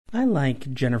I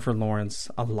like Jennifer Lawrence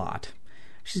a lot.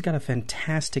 She's got a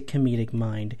fantastic comedic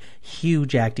mind,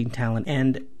 huge acting talent,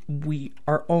 and we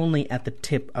are only at the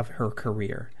tip of her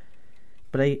career.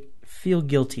 But I feel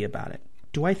guilty about it.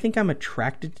 Do I think I'm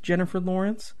attracted to Jennifer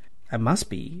Lawrence? I must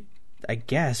be, I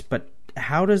guess, but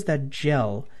how does that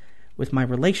gel with my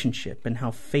relationship and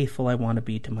how faithful I want to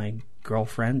be to my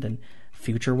girlfriend and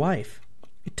future wife?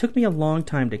 It took me a long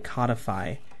time to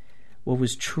codify what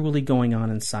was truly going on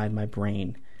inside my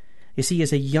brain. You see,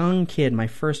 as a young kid, my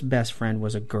first best friend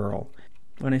was a girl.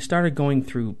 When I started going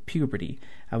through puberty,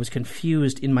 I was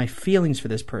confused in my feelings for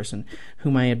this person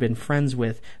whom I had been friends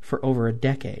with for over a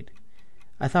decade.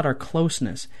 I thought our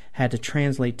closeness had to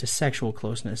translate to sexual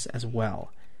closeness as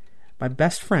well. My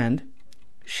best friend,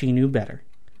 she knew better.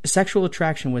 Sexual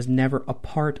attraction was never a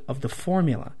part of the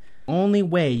formula. The only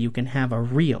way you can have a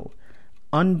real,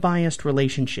 unbiased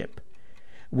relationship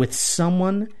with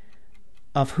someone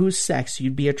of whose sex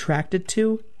you'd be attracted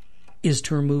to is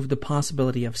to remove the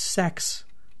possibility of sex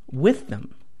with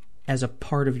them as a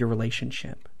part of your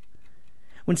relationship.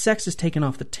 When sex is taken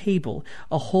off the table,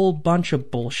 a whole bunch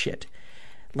of bullshit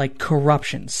like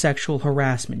corruption, sexual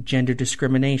harassment, gender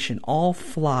discrimination all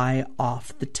fly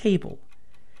off the table.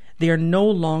 They are no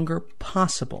longer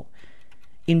possible.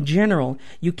 In general,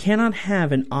 you cannot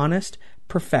have an honest,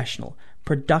 professional,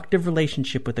 productive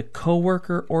relationship with a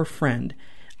coworker or friend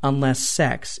unless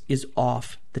sex is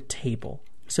off the table.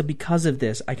 So because of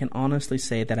this, I can honestly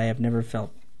say that I have never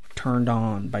felt turned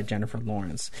on by Jennifer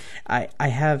Lawrence. I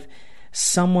have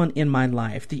someone in my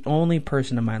life, the only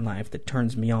person in my life that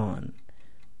turns me on.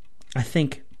 I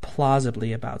think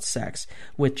plausibly about sex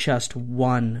with just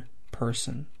one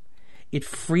person. It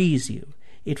frees you.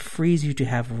 It frees you to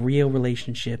have real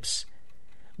relationships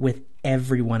with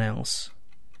everyone else.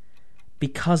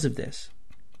 Because of this,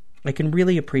 I can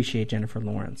really appreciate Jennifer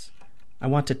Lawrence. I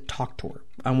want to talk to her.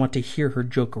 I want to hear her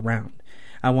joke around.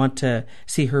 I want to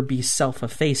see her be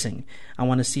self-effacing. I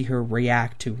want to see her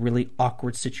react to really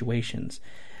awkward situations.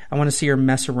 I want to see her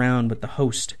mess around with the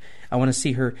host. I want to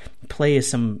see her play as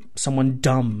someone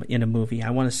dumb in a movie.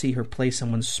 I want to see her play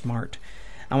someone smart.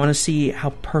 I want to see how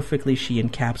perfectly she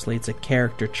encapsulates a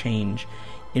character change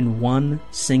in one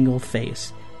single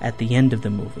face at the end of the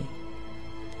movie.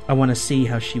 I want to see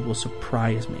how she will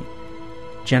surprise me.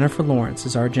 Jennifer Lawrence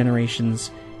is our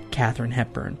generation's Katharine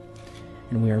Hepburn,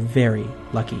 and we are very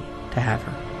lucky to have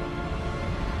her.